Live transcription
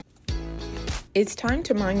It's time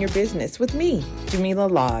to mind your business with me, Jamillah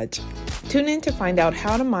Lodge. Tune in to find out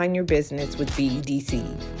how to mind your business with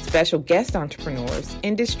BEDC, special guest entrepreneurs,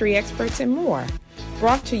 industry experts, and more.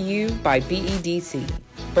 Brought to you by BEDC.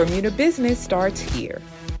 Bermuda Business starts here.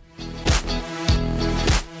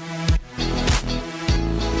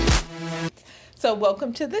 So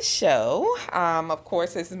welcome to the show. Of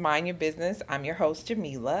course, this is Mind Your Business. I'm your host,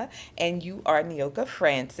 Jamillah, and you are Nioka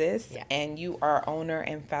Francis, Yes. and you are owner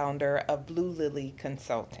and founder of Blue Lily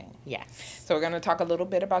Consulting. Yes. So we're going to talk a little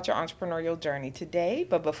bit about your entrepreneurial journey today,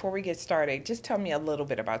 but before we get started, just tell me a little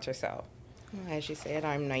bit about yourself. As you said,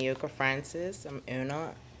 I'm Nioka Francis. I'm owner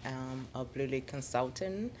of Blue Lily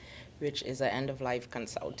Consulting, which is an end-of-life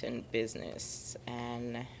consulting business,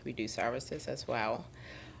 and we do services as well.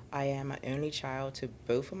 I am an only child to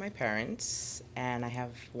both of my parents, and I have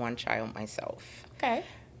one child myself. Okay.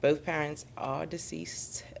 Both parents are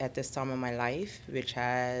deceased at this time of my life, which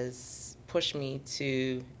has pushed me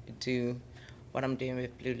to do what I'm doing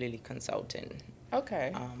with Blue Lily Consulting.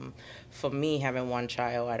 Okay. For me, having one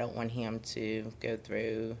child, I don't want him to go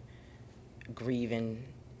through grieving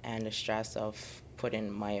and the stress of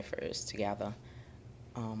putting my affairs together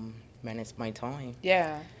when it's my time.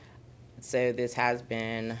 Yeah. So this has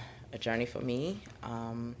been a journey for me.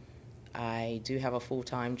 I do have a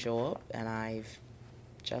full-time job, and I've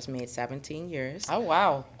just made 17 years. Oh,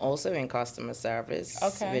 wow. Also in customer service,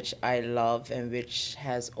 Okay. which I love and which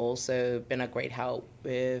has also been a great help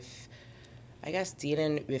with, I guess,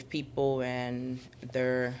 dealing with people and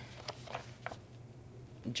their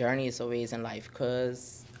journeys always in life.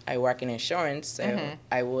 Because I work in insurance, so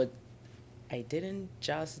I didn't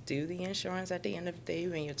just do the insurance at the end of the day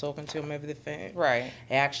when you're talking to them over the phone. Right.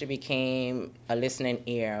 I actually became a listening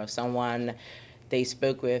ear of someone they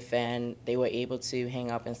spoke with, and they were able to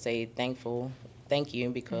hang up and say thank you,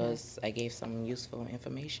 because I gave some useful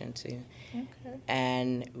information to. Okay.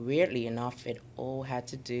 And weirdly enough, it all had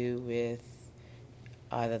to do with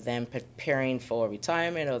either them preparing for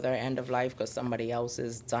retirement or their end of life because somebody else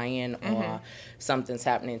is dying or something's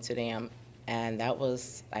happening to them. And that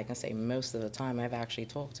was, I can say, most of the time I've actually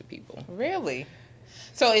talked to people. Really?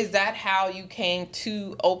 So is that how you came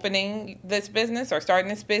to opening this business or starting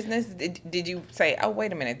this business? Did you say, oh,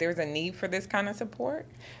 wait a minute, there's a need for this kind of support?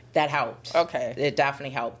 That helped. Okay. It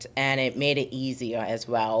definitely helped. And it made it easier as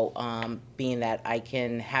well, being that I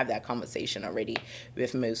can have that conversation already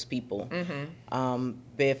with most people.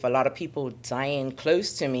 With a lot of people dying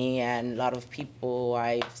close to me and a lot of people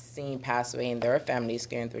I've seen pass away and their families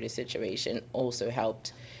going through the situation also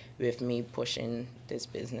helped with me pushing this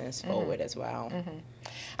business forward as well.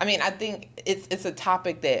 I mean, I think it's a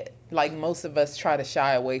topic that, like, most of us try to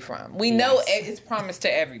shy away from. We know it's promised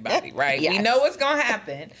to everybody, right? Yes. We know it's going to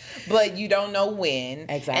happen, but you don't know when.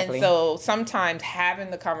 Exactly. And so sometimes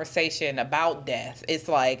having the conversation about death, it's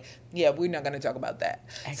like, yeah, we're not going to talk about that.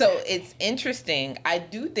 Exactly. So it's interesting. I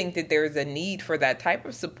do think that there's a need for that type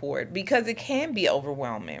of support because it can be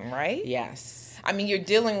overwhelming, right? Yes. I mean, you're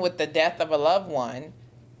dealing with the death of a loved one.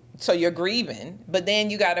 So you're grieving, but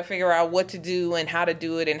then you got to figure out what to do and how to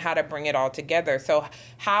do it and how to bring it all together. So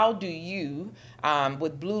how do you,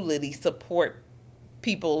 with Blue Lily, support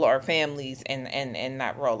people or families in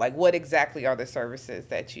that role? Like, what exactly are the services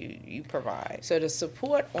that you provide? So the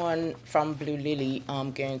support from Blue Lily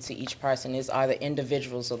going to each person is either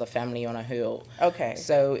individuals or the family on a whole. Okay.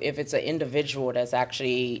 So if it's an individual that's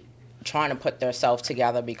actually trying to put themselves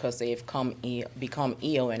together because they've become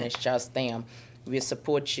ill and it's just them, we'll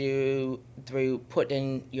support you through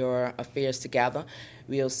putting your affairs together.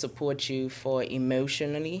 We'll support you for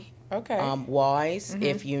emotionally wise.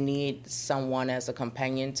 If you need someone as a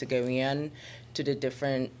companion to go in to the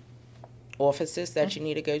different offices that you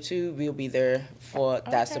need to go to, we'll be there for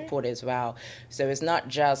that support as well. So it's not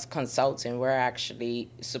just consulting. We're actually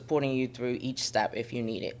supporting you through each step if you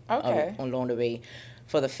need it along the way.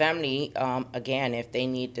 For the family, again, if they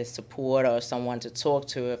need the support or someone to talk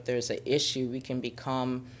to, if there's an issue, we can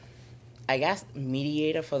become, I guess,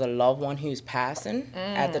 mediator for the loved one who's passing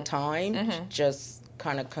at the time. Just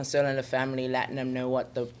kind of consoling the family, letting them know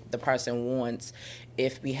what the person wants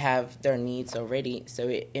if we have their needs already. So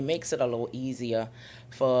it makes it a little easier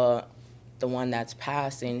for the one that's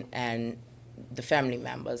passing and the family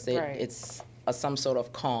members. It's some sort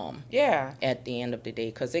of calm at the end of the day,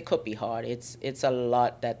 because it could be hard. It's a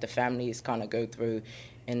lot that the families kind of go through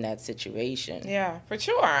in that situation. Yeah, for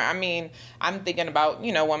sure. I mean, I'm thinking about,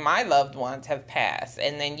 when my loved ones have passed,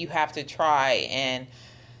 and then you have to try and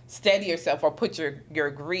steady yourself or put your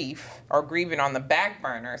grief or grieving on the back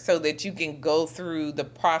burner so that you can go through the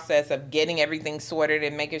process of getting everything sorted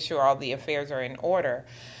and making sure all the affairs are in order.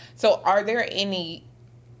 So are there any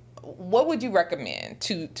what would you recommend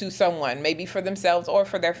to someone, maybe for themselves or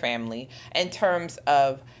for their family, in terms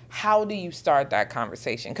of how do you start that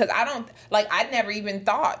conversation? Because I never even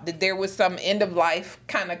thought that there was some end of life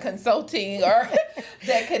kind of consulting or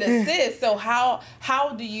that could assist. So how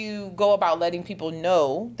do you go about letting people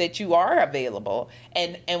know that you are available,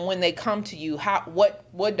 and when they come to you,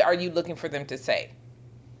 what are you looking for them to say?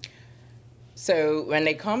 So when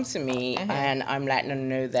they come to me, and I'm letting them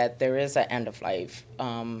know that there is an end of life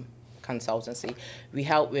consultancy, we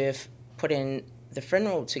help with putting the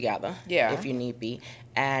funeral together, if you need be.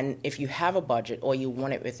 And if you have a budget or you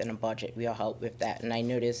want it within a budget, we'll help with that. And I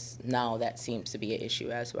notice now that seems to be an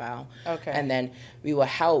issue as well. Okay. And then we will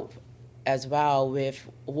help as well with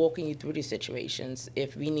walking you through these situations.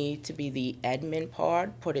 If we need to be the admin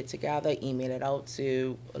part, put it together, email it out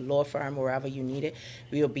to a law firm, wherever you need it,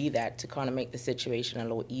 we'll be that to kind of make the situation a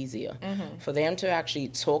little easier. For them to actually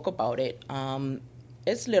talk about it,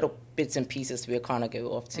 it's little bits and pieces we'll kind of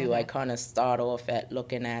go off to. I kind of start off at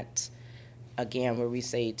looking at, again, where we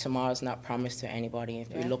say tomorrow's not promised to anybody.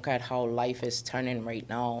 If we look at how life is turning right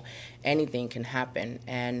now, anything can happen.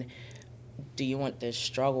 And do you want the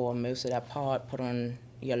struggle or most of that part put on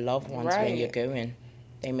your loved ones when you're going?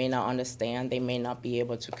 They may not understand. They may not be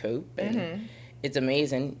able to cope. And it's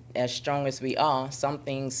amazing, as strong as we are, some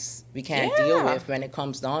things we can't deal with when it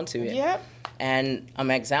comes down to it. Yep. And I'm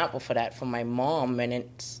an example for that. For my mom, when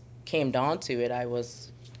it came down to it, I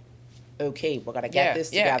was, okay, we got to get this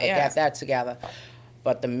together, get that together.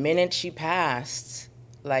 But the minute she passed,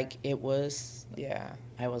 like, it was,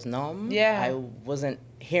 I was numb. I wasn't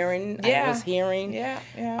hearing. I was hearing.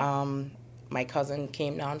 My cousin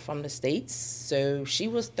came down from the States, so she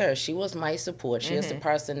was there. She was my support. She was the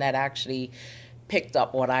person that actually picked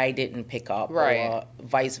up what I didn't pick up, or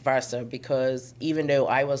vice versa, because even though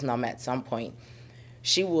I was numb at some point,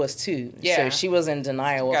 she was too. So she was in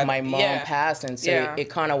denial of my mom passing, so it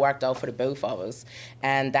kind of worked out for the both of us.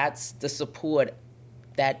 And that's the support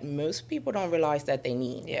that most people don't realize that they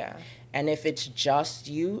need. And if it's just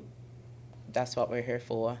you, that's what we're here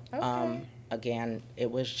for. Again,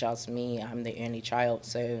 it was just me. I'm the only child,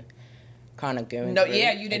 so kind of going through.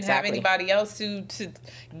 You didn't have anybody else to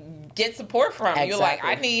get support from. You're like,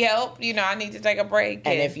 I need help. I need to take a break.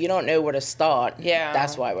 And if you don't know where to start,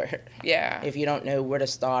 that's why we're here. If you don't know where to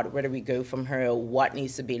start, where do we go from here, what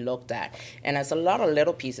needs to be looked at? And there's a lot of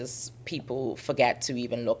little pieces people forget to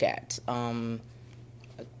even look at. During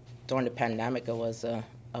the pandemic, it was a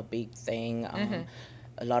big thing.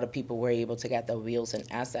 A lot of people were able to get their wheels and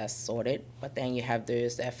assets sorted, but then you have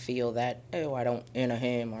those that feel that, oh, I don't enter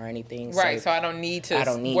him or anything. So I don't need to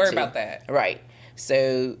worry about that. Right.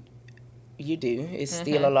 So you do. It's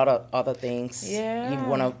still a lot of other things you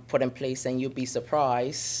want to put in place, and you'll be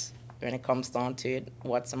surprised when it comes down to it,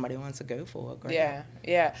 what somebody wants to go for.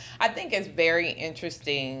 I think it's very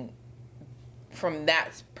interesting from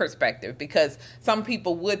that perspective, because some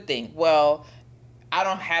people would think, well, I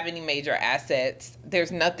don't have any major assets.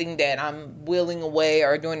 There's nothing that I'm willing away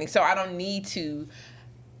or doing, so I don't need to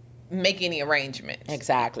make any arrangements.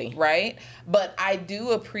 Exactly. Right? But I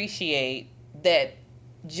do appreciate that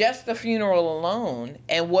just the funeral alone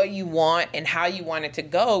and what you want and how you want it to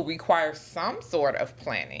go requires some sort of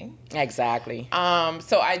planning. Exactly.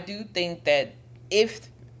 So I do think that if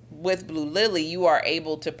with Blue Lily you are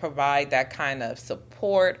able to provide that kind of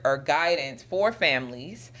support or guidance for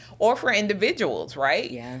families or for individuals,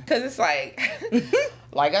 right? Because it's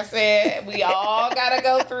like I said, we all got to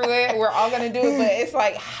go through it. We're all going to do it. But it's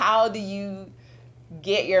like, how do you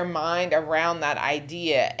get your mind around that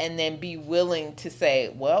idea and then be willing to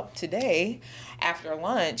say, well, today after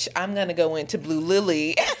lunch, I'm going to go into Blue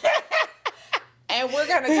Lily and we're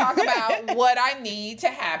going to talk about what I need to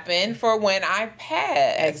happen for when I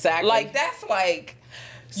pass. Exactly. Like, that's like,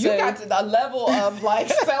 you got to the level of like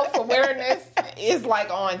self-awareness is like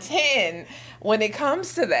on 10 when it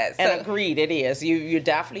comes to that. And agreed, it is. You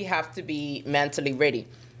definitely have to be mentally ready.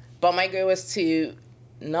 But my goal is to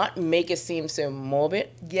not make it seem so morbid,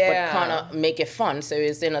 but kind of make it fun. So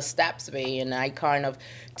it's in a steps way, and I kind of,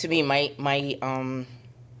 to me, my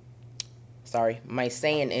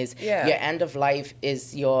saying is, your end of life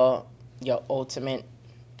is your ultimate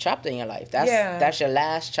chapter in your life. That's your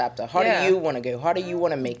last chapter. How do you want to go? How do you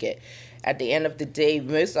want to make it? At the end of the day,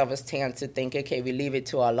 most of us tend to think, okay, we leave it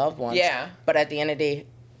to our loved ones. But at the end of the day,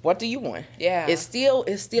 what do you want? It's still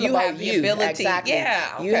you about have the you. Ability.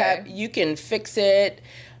 Exactly. You can fix it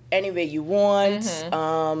any way you want.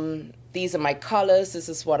 These are my colors. This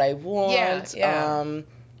is what I want.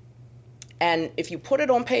 And if you put it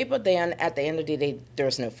on paper, then at the end of the day,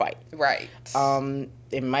 there's no fight. Right.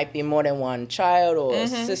 It might be more than one child or a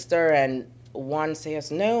sister, and one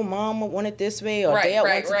says, no, mom, I want it this way, or Right, dad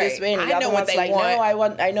right, wants it right. this way, and the I other know what one's they like,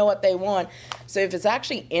 want. no, I know what they want. So if it's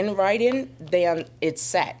actually in writing, then it's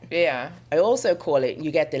set. Yeah. I also call it,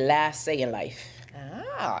 you get the last say in life.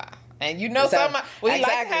 Ah. And you know something, we like to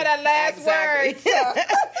have that last word. So.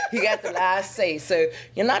 You got the last say. So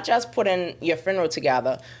you're not just putting your funeral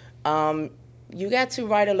together. You get to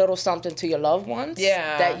write a little something to your loved ones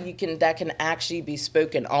that can actually be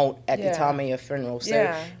spoken out at the time of your funeral.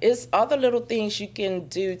 So it's other little things you can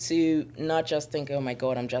do to not just think, oh my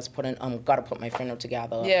God, I'm gotta put my funeral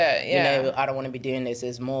together. You know, I don't want to be doing this.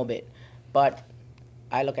 It's morbid. But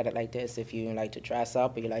I look at it like this: if you like to dress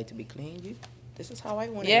up or you like to be clean, this is how I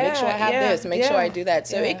want it. Make sure I have this. Make sure I do that.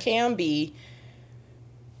 So it can be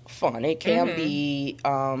fun. It can be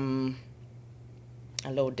a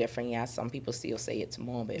little different. Yeah, some people still say it's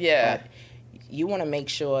morbid. Yeah. But you want to make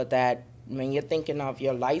sure that when you're thinking of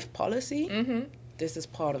your life policy, this is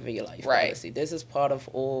part of your life policy. This is part of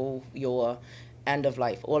all your end of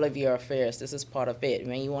life, all of your affairs. This is part of it.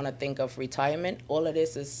 When you want to think of retirement, all of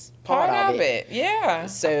this is part of it. Yeah.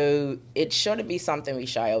 So it shouldn't be something we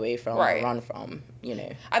shy away from or run from, you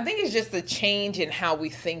know. I think it's just a change in how we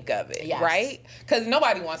think of it, right? Because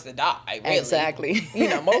nobody wants to die, really. Exactly. You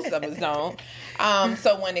know, most of us don't.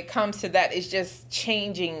 So when it comes to that, it's just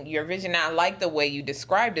changing your vision. Now, I like the way you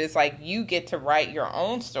described it. It's like you get to write your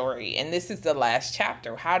own story, and this is the last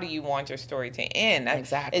chapter. How do you want your story to end?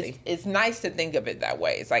 Exactly. It's nice to think of it that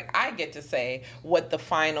way. It's like I get to say what the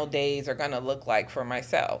final days are going to look like for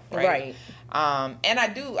myself, right? And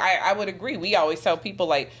I would agree. We always tell people,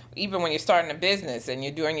 like, even when you're starting a business and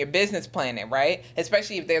you're doing your business planning, right?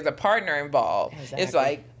 Especially if there's a partner involved. Exactly. It's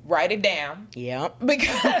like, write it down. Yep.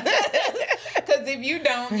 Because if you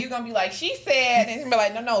don't, you're going to be like, she said, and you're going to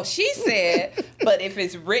be like, no, she said. But if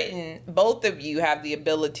it's written, both of you have the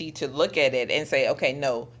ability to look at it and say, okay,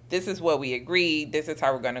 no, this is what we agreed. This is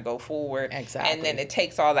how we're going to go forward. Exactly. And then it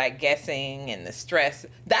takes all that guessing and the stress.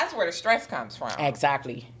 That's where the stress comes from.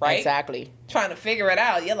 Exactly. Right? Exactly. Trying to figure it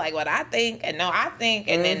out. You're like, what I think, and no, I think.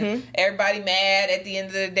 And then everybody mad at the end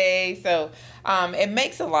of the day. So it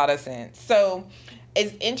makes a lot of sense. So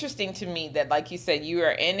it's interesting to me that, like you said, you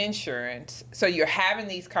are in insurance. So you're having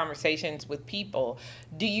these conversations with people.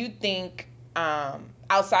 Do you think,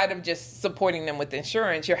 outside of just supporting them with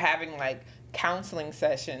insurance, you're having, like, counseling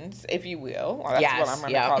sessions, if you will. Well, that's what I'm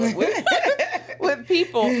going to call it with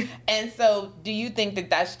people. And so do you think that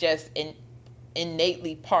that's just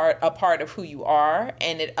innately a part of who you are,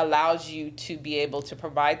 and it allows you to be able to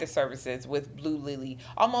provide the services with Blue Lily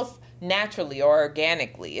almost naturally or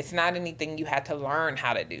organically? It's not anything you had to learn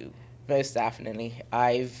how to do. Most definitely.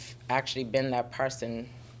 I've actually been that person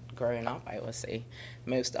growing up, I would say,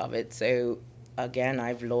 most of it. So again,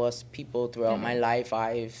 I've lost people throughout my life.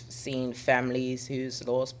 I've seen families who's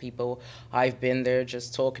lost people. I've been there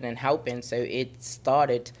just talking and helping. So it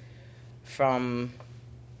started from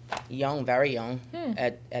young, very young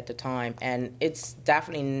at the time. And it's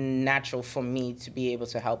definitely natural for me to be able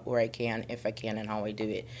to help where I can, if I can, and how I do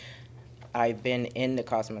it. I've been in the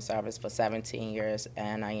customer service for 17 years,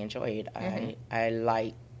 and I enjoy it. I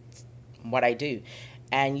like what I do.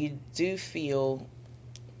 And you do feel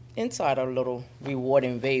inside a little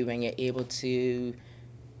rewarding way when you're able to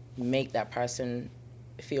make that person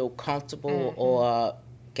feel comfortable or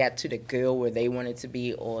get to the goal where they want it to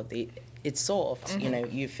be, or it's solved. You know,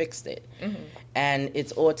 you fixed it. And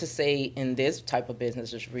it's all to say in this type of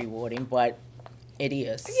business it's rewarding, but it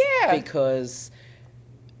is. Yeah. Because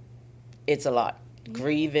it's a lot.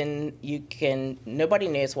 Grieving, nobody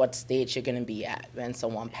knows what stage you're going to be at when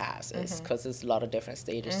someone passes, because there's a lot of different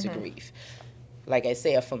stages to grief. Like I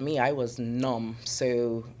say, for me, I was numb,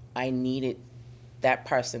 so I needed that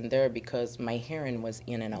person there because my hearing was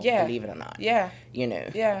in and out, believe it or not. Yeah. You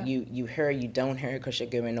know, you hear, you don't hear because you're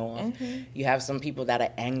going off. You have some people that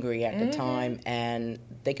are angry at the time, and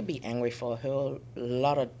they could be angry for a whole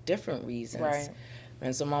lot of different reasons. Right.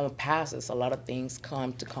 When someone passes, a lot of things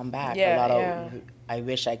come back. A lot of, I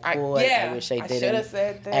wish I could, I wish I didn't. I should have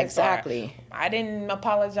said this. Exactly. I didn't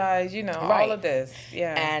apologize, you know, all of this.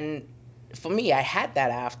 Yeah. And for me, I had that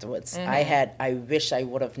afterwards. I wish I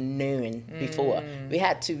would have known before. We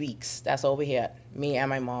had 2 weeks. That's all we had. Me and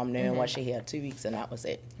my mom knowing what she had, 2 weeks, and that was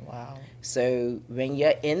it. Wow. So when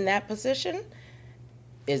you're in that position,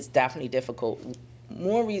 it's definitely difficult.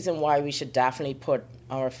 More reason why we should definitely put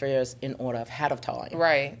our affairs in order ahead of time.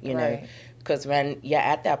 Right. You know, because when you're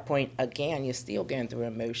at that point, again, you're still going through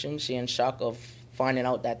emotions. You're in shock of finding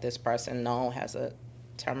out that this person now has a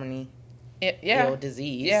terminally ill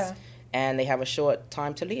disease. Yeah. And they have a short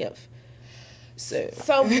time to live. So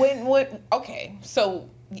when so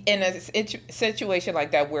in a situation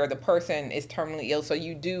like that where the person is terminally ill, so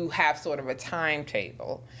you do have sort of a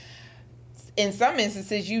timetable. In some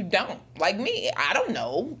instances, you don't. Like me, I don't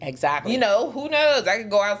know. Exactly. You know, who knows? I could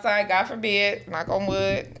go outside, God forbid, knock on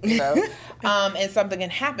wood, you know, and something can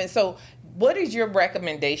happen. So what is your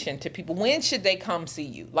recommendation to people? When should they come see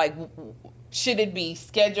you? Like, should it be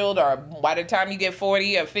scheduled, or by the time you get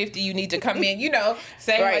 40 or 50, you need to come in? You know,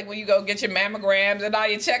 say right. like when you go get your mammograms and all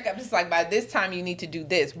your checkups, it's like by this time you need to do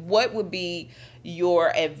this. What would be your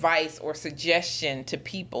advice or suggestion to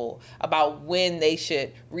people about when they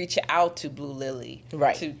should reach out to Blue Lily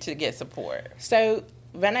to get support? So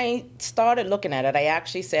when I started looking at it, I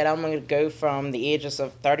actually said I'm going to go from the ages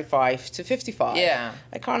of 35 to 55. Yeah.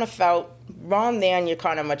 I kind of felt around then you're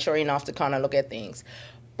kind of mature enough to kind of look at things.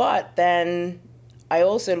 But then I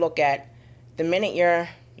also look at the minute you're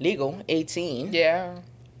legal, 18. Yeah.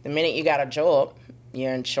 The minute you got a job,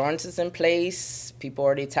 your insurance is in place, people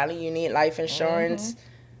already telling you need life insurance,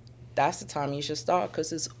 that's the time you should start,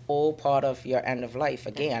 because it's all part of your end of life.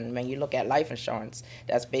 Again, when you look at life insurance,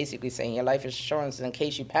 that's basically saying your life insurance, in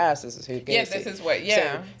case you pass, this is who gets it. Yeah, this is what,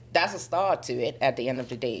 So that's a start to it at the end of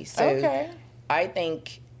the day. So I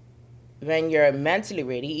think when you're mentally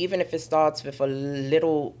ready, even if it starts with a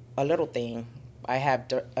little thing, I have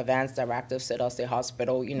advanced directives at us, the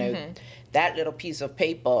hospital, you know, that little piece of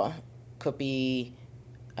paper could be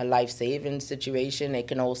a life-saving situation. It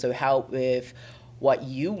can also help with what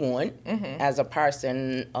you want as a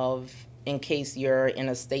person, of in case you're in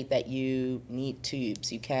a state that you need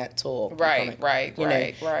tubes, you can't talk. Right.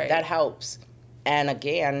 That helps. And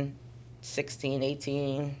again, 16,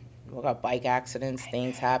 18, we got bike accidents,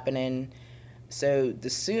 things happening. So the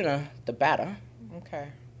sooner, the better. Okay.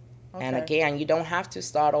 And again, you don't have to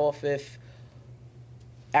start off with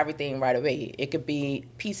everything right away. It could be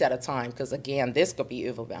piece at a time, because again, this could be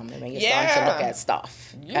overwhelming when you're starting to look at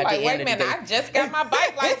stuff. You're like, wait a minute, I just got my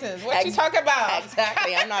bike license. What you talking about?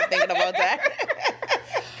 Exactly. I'm not thinking about that.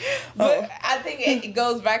 But I think it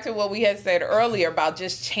goes back to what we had said earlier about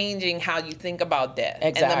just changing how you think about death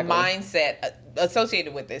and the mindset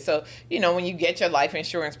associated with it. So, you know, when you get your life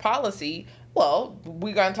insurance policy, well,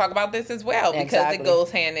 we're going to talk about this as well, because it goes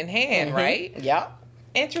hand in hand, right? Yeah.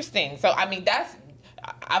 Interesting. So, I mean,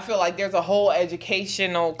 I feel like there's a whole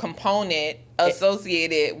educational component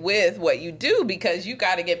associated with what you do, because you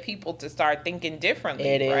got to get people to start thinking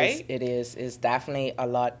differently, right? It is. It's definitely a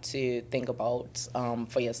lot to think about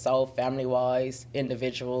for yourself, family-wise,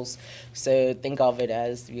 individuals. So think of it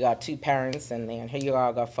as you got 2 parents, and then here you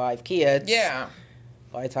are, got 5 kids. Yeah.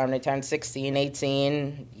 By the time they turn 16,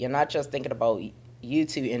 18, you're not just thinking about you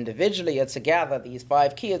two individually or together. These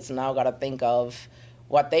 5 kids now got to think of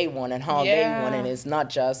what they want and how they want, and it's not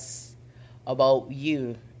just about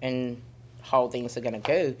you and how things are going to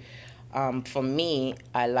go. For me,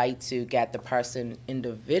 I like to get the person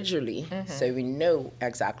individually so we know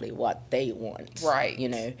exactly what they want. Right. You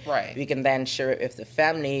know, right. We can then share it with the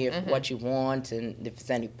family if what you want, and if there's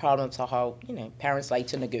any problems, or how, you know, parents like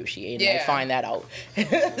to negotiate and they find that out.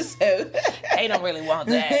 So they don't really want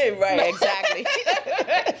that. Right, exactly.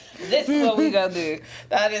 This is what we gonna do.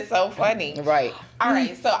 That is so funny. Right. All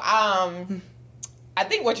right. So I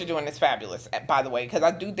think what you're doing is fabulous, by the way, because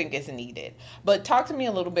I do think it's needed. But talk to me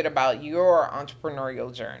a little bit about your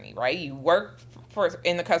entrepreneurial journey, right? You work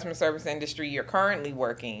in the customer service industry. You're currently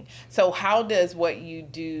working. So how does what you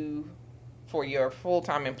do for your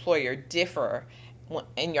full-time employer differ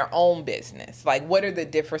in your own business? Like, what are the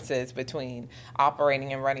differences between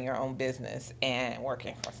operating and running your own business and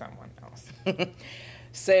working for someone else?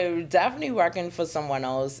 So definitely working for someone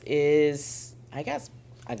else is, I guess,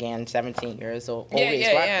 again, 17 years old, always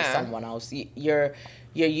work for someone else. You're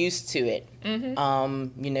used to it.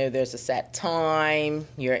 You know, there's a set time.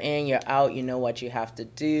 You're in, you're out. You know what you have to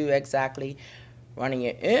do exactly. Running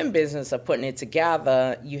your own business or putting it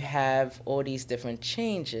together, you have all these different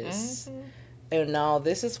changes. Oh, no,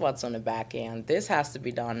 this is what's on the back end. This has to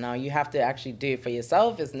be done now. You have to actually do it for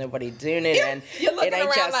yourself. There's nobody doing it, and it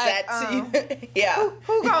ain't just set to you. Yeah.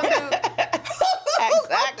 Who gonna do it?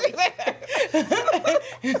 Exactly.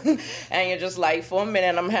 And you're just like, for a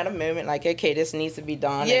minute, I'm had a moment like, okay, this needs to be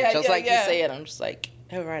done. Yeah, and just like you said, I'm just like,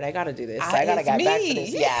 all right, I got to do this. I got to get back to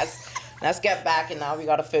this. Yes. Let's get back, and now we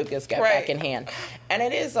got to focus, get back in hand. And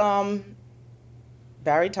it is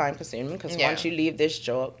very time consuming, because once you leave this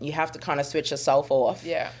job, you have to kind of switch yourself off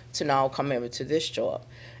to now come over to this job.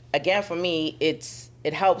 Again, for me,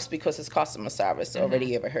 it helps because it's customer service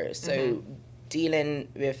already overheard. So dealing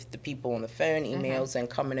with the people on the phone, emails, and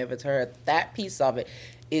coming over to her, that piece of it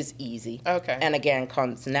is easy. Okay. And again,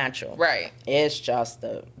 comes natural. Right. It's just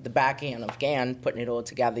the back end of, again, putting it all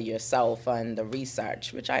together yourself and the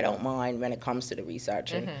research, which I don't mind when it comes to the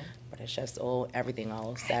researching. But it's just everything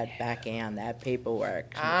else, that back end, that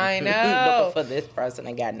paperwork. I know. Looking for this person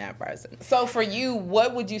and getting that person. So for you,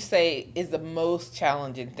 what would you say is the most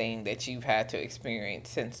challenging thing that you've had to experience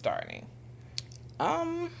since starting?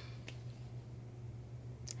 I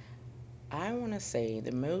want to say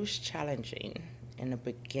the most challenging in the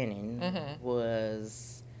beginning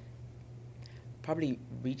was probably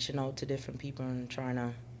reaching out to different people and trying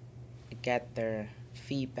to get their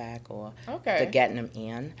feedback or to getting them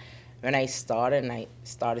in. When I started,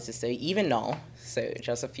 to say, even though, so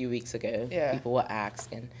just a few weeks ago, people were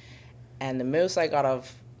asking. And the most I got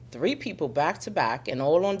of 3 people back to back and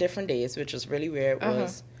all on different days, which was really weird,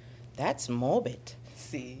 was, that's morbid.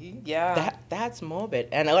 See, yeah. That's morbid.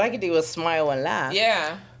 And all I could do was smile and laugh.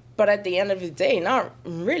 Yeah. But at the end of the day, not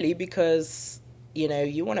really, because,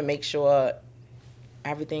 you want to make sure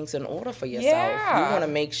everything's in order for yourself. Yeah. You want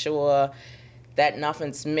to make sure that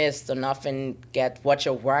nothing's missed or nothing what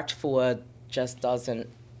you worked for just doesn't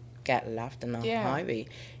get left in the highway.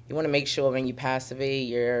 You want to make sure when you pass away,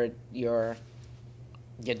 you're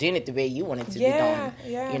doing it the way you want it to be done.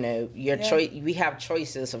 Yeah. Choice. We have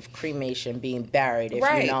choices of cremation, being buried. If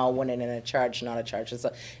you're now wanting in a church, not a church.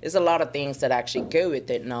 It's a lot of things that actually go with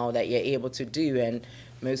it now that you're able to do, and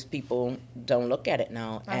most people don't look at it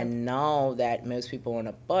now. And now that most people are on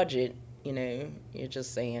a budget, you're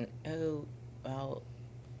just saying, oh, well,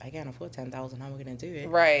 I can't afford $10,000. How am I going to do it?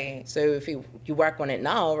 Right. So if you work on it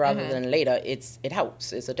now rather than later, it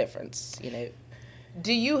helps. It's a difference.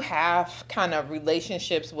 Do you have kind of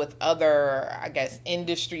relationships with other, I guess,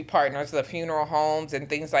 industry partners, the funeral homes and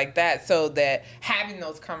things like that, so that having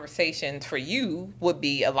those conversations for you would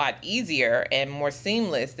be a lot easier and more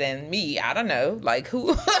seamless than me? I don't know, like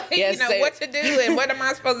who, what to do and what am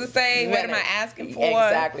I supposed to say? What am I asking for?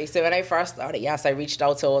 Exactly. So when I first started, yes, I reached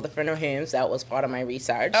out to all the funeral homes. That was part of my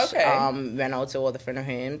research. Okay. Went out to all the funeral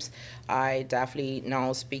homes. I definitely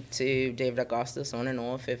now speak to David Augustus on and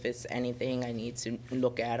off if it's anything I need to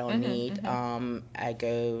look at or need. I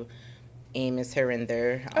go Amos here and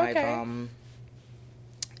there. Okay. I've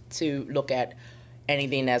to look at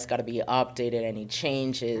anything that's got to be updated, any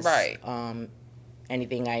changes,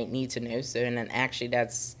 anything I need to know. So, and then actually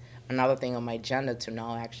that's another thing on my agenda to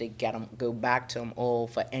now actually go back to them all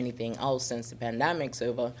for anything else since the pandemic's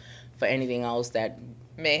over, for anything else that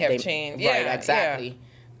may have changed. Right, exactly.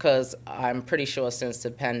 Because I'm pretty sure since the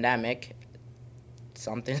pandemic,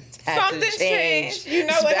 something's changed. You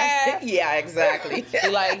know it has. Yeah, exactly.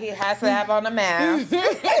 Like, he has to have on a mask.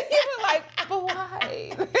 Like, but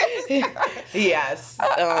why? Yes.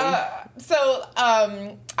 So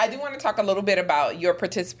I do want to talk a little bit about your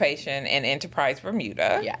participation in Enterprise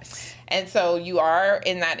Bermuda. Yes. And so you are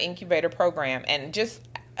in that incubator program, and just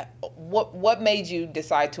what made you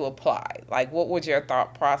decide to apply? Like, what was your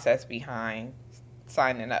thought process behind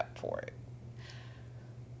signing up for it?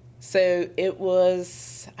 So it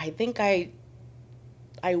was, I think I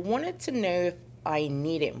wanted to know if I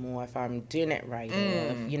needed more, if I'm doing it right,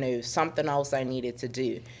 or if, something else I needed to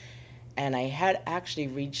do. And I had actually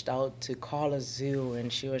reached out to Carla Zoo,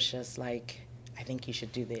 and she was just like, I think you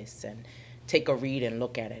should do this, and take a read and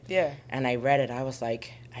look at it. Yeah. And I read it. I was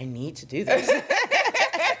like, I need to do this.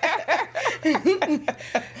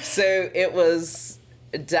 So it was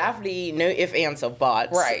definitely no ifs, ands, or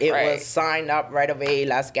buts. It was signed up right away.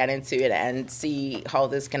 Let's get into it and see how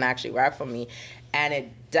this can actually work for me. And it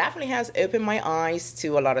definitely has opened my eyes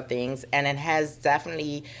to a lot of things. And it has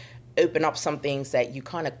definitely opened up some things that you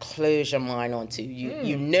kind of close your mind onto.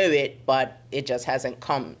 You know it, but it just hasn't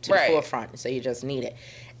come to the forefront. So you just need it.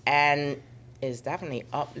 And it's definitely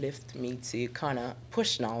uplifted me to kind of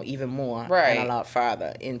push now even more and a lot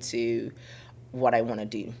further into what I want to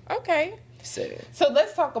do. Okay. So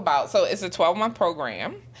let's talk about, it's a 12-month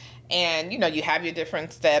program, and you have your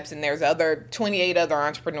different steps, and there's 28 other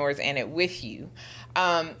entrepreneurs in it with you.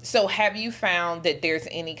 So have you found that there's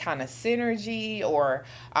any kind of synergy or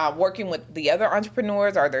working with the other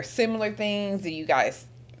entrepreneurs? Are there similar things? Do you guys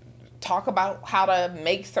talk about how to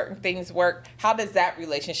make certain things work? How does that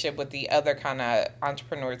relationship with the other kind of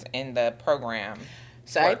entrepreneurs in the program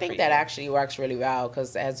So I think that actually works really well,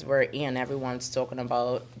 because as we're in, everyone's talking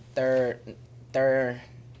about their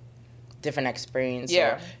different experience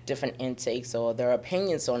or different intakes or their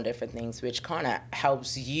opinions on different things, which kind of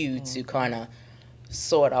helps you to kind of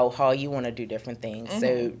sort out how you want to do different things.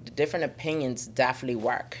 So the different opinions definitely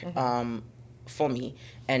work. for me,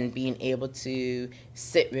 and being able to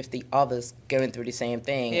sit with the others going through the same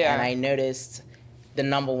thing. Yeah. And I noticed the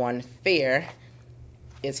number one fear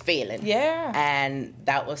is failing. Yeah. And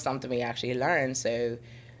that was something we actually learned. So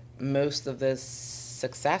most of the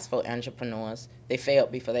successful entrepreneurs, they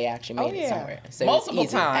failed before they actually made it somewhere. So multiple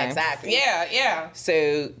it's easy. times. Exactly. Yeah.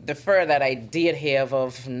 So the fear that I did have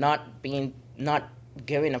of not going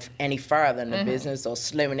any further in the business or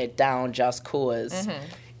slowing it down just cause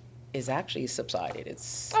is actually subsided.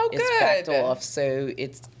 It's backed off. So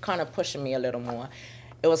it's kind of pushing me a little more.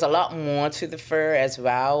 It was a lot more to the fear as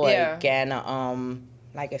well. Yeah. Again,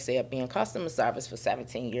 like I said, being customer service for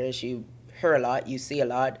 17 years, you hear a lot, you see a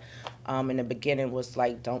lot. In the beginning was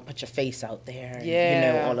like, don't put your face out there. And, you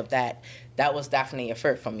know, all of that. That was definitely a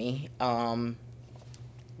fear for me.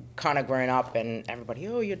 Kind of growing up and everybody,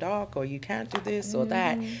 oh, you're dark or you can't do this or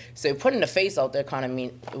that. So putting the face out there kind of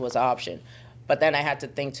mean it was an option. But then I had to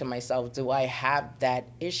think to myself, do I have that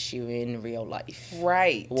issue in real life?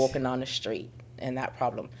 Right. Walking on the street and that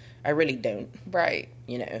problem. I really don't. Right.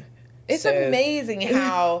 You know. It's amazing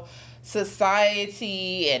how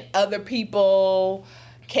society and other people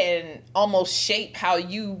can almost shape how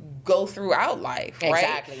you go throughout life, right?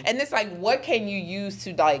 Exactly. And it's like, what can you use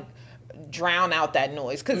to like drown out that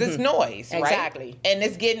noise? Because it's noise, right? Exactly. And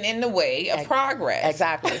it's getting in the way of progress.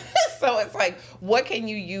 Exactly. So it's like, what can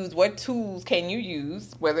you use? What tools can you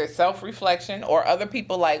use? Whether it's self-reflection or other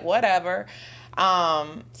people like whatever.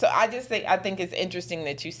 So I think it's interesting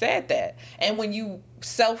that you said that. And when you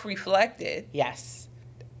self-reflected, yes,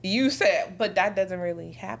 you said, but that doesn't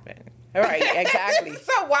really happen. Right, exactly.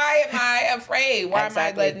 So why am I afraid? Why am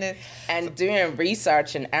I letting it? And doing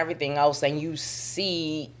research and everything else, and you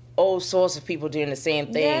see all sorts of people doing the same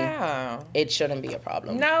thing. Yeah. It shouldn't be a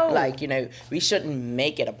problem. No. Like, you know, we shouldn't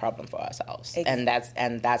make it a problem for ourselves. And that's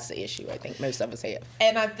the issue I think most of us have.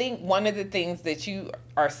 And I think one of the things that you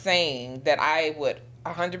are saying that I would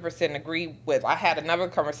 100% agree with, I had another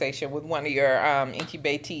conversation with one of your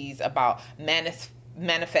incubatees about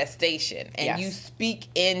manifestation. And you speak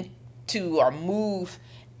into or move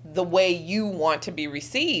the way you want to be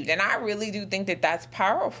received. And I really do think that that's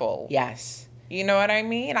powerful. Yes. You know what I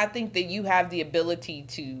mean? I think that you have the ability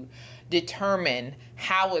to determine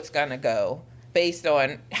how it's going to go based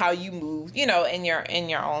on how you move, you know, in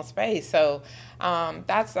your own space. So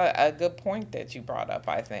that's a good point that you brought up,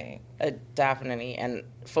 I think. Definitely. And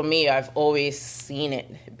for me, I've always seen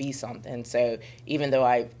it be something. So even though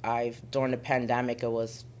I've during the pandemic, it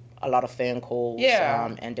was a lot of phone calls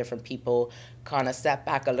and different people kind of step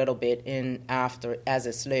back a little bit in after as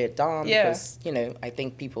it slowed down because, you know, I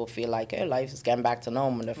think people feel like, oh, life is getting back to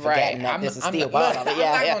normal and they're forgetting that this is still part of it. I'm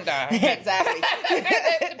not gonna die. Exactly.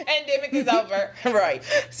 The pandemic is over. Right.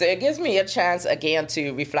 So it gives me a chance again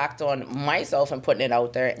to reflect on myself and putting it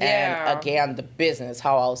out there and again the business,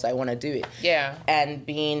 how else I want to do it. Yeah. And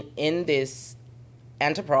being in this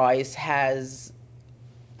enterprise has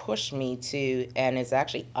pushed me to, and it's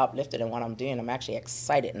actually uplifted in what I'm doing. I'm actually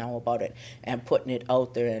excited now about it and putting it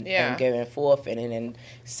out there and going forth and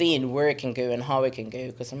seeing where it can go and how it can go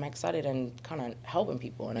because I'm excited and kind of helping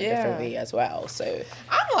people in a different way as well. So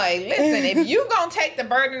I'm like, listen, if you gonna take the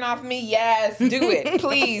burden off me, yes, do it,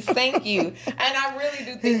 please, thank you. And I really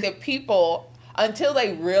do think that people, until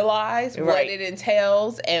they realize what it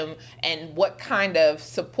entails and what kind of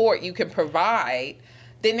support you can provide,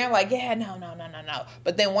 then they're like, yeah, no.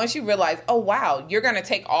 But then once you realize, oh, wow, you're going to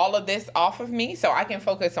take all of this off of me so I can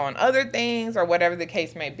focus on other things or whatever the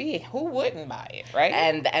case may be, who wouldn't buy it, right?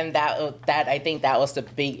 And that I think that was the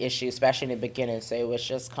big issue, especially in the beginning. So it was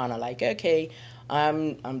just kind of like, okay,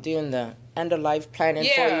 I'm doing the end of life planning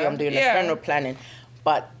for you. I'm doing the funeral planning.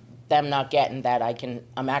 But them not getting that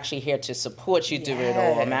I'm actually here to support you through it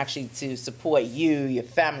all. I'm actually to support you, your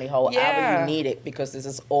family, however you need it, because this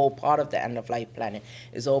is all part of the end of life planning.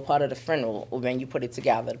 It's all part of the funeral when you put it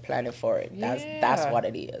together, the planning for it. That's what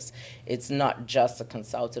it is. It's not just a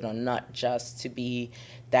consultant or not just to be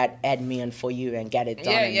that admin for you and get it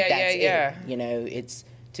done and that's it. You know, it's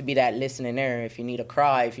to be that listening ear. If you need a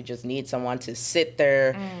cry, if you just need someone to sit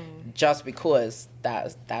there just because,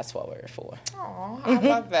 that's what we're for. Oh, I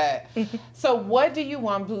love that. So what do you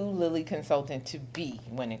want Blue Lily Consulting to be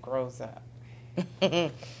when it grows up?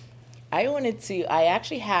 I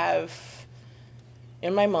actually have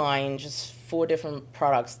in my mind just 4 different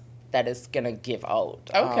products that it's going to give out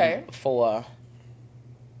for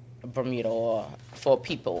Bermuda or for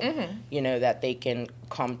people, you know, that they can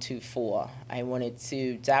come to for. I wanted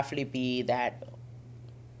to definitely be that,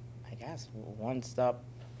 I guess, one-stop,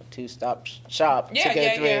 two-stop shop to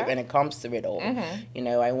go through when it comes to it all. You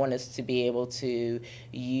know, I want us to be able to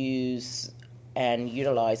use and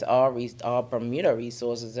utilize our Bermuda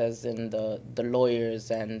resources, as in the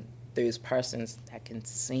lawyers and those persons that can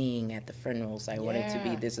sing at the funerals. I want it to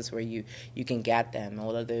be, this is where you can get them.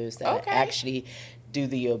 All of those that actually do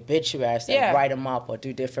the obituaries, that write them up or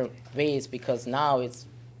do different ways, because now it's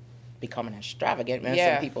becoming extravagant. Man,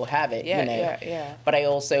 some people have it, you know. But I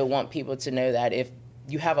also want people to know that if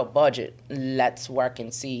you have a budget, let's work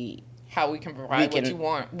and see how we can provide what you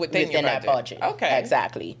want within your that budget. Okay,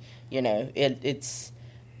 exactly. You know, it's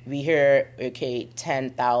we hear, okay,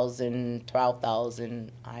 10,000,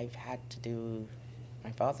 12,000. I've had to do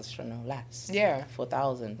my father's funeral less.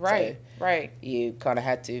 4,000. Right, so right. You kind of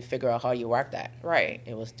had to figure out how you work that. Right.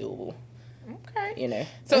 It was doable. Okay. You know.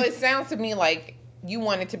 So it sounds to me like you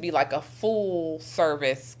want it to be like a full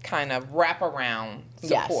service kind of wraparound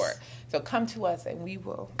support. Yes. So come to us and we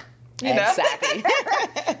will. You know? Exactly.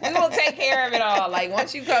 We will take care of it all. Like,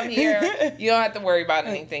 once you come here, you don't have to worry about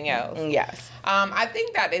anything else. Yes. I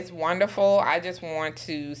think that is wonderful. I just want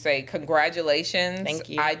to say congratulations. Thank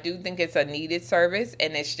you. I do think it's a needed service,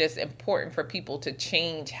 and it's just important for people to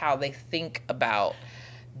change how they think about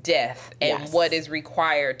death and what is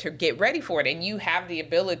required to get ready for it. And you have the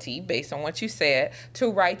ability, based on what you said,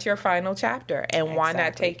 to write your final chapter. And why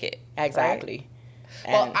not take it? Exactly.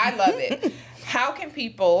 Right? Well, I love it. How can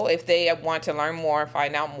people, if they want to learn more,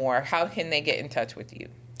 find out more, how can they get in touch with you?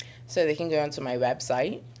 So they can go onto my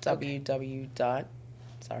website,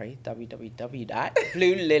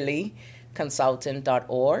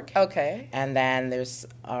 www.bluelilyconsultant.org. Okay. And then there's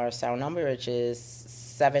our cell number, which is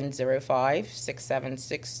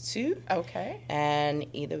 705-6762. Okay. And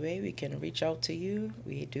either way, we can reach out to you.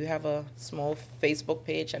 We do have a small Facebook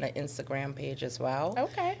page and an Instagram page as well.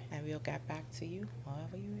 Okay. And we'll get back to you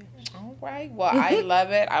however you wish. All right. Well, I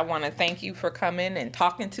love it. I want to thank you for coming and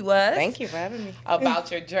talking to us. Thank you for having me.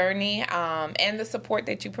 About your journey and the support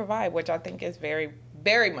that you provide, which I think is very,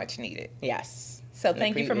 very much needed. Yes. So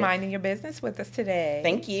thank you for minding your business with us today.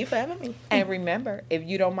 Thank you for having me. And remember, if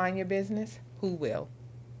you don't mind your business, who will?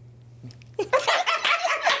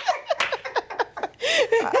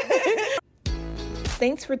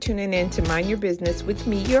 Thanks for tuning in to Mind Your Business with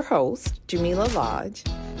me, your host, Jamillah Lodge.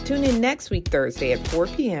 Tune in next week, Thursday at 4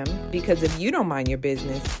 p.m. because if you don't mind your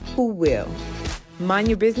business, who will? Mind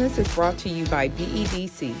Your Business is brought to you by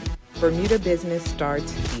BEDC. Bermuda Business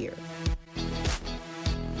starts here.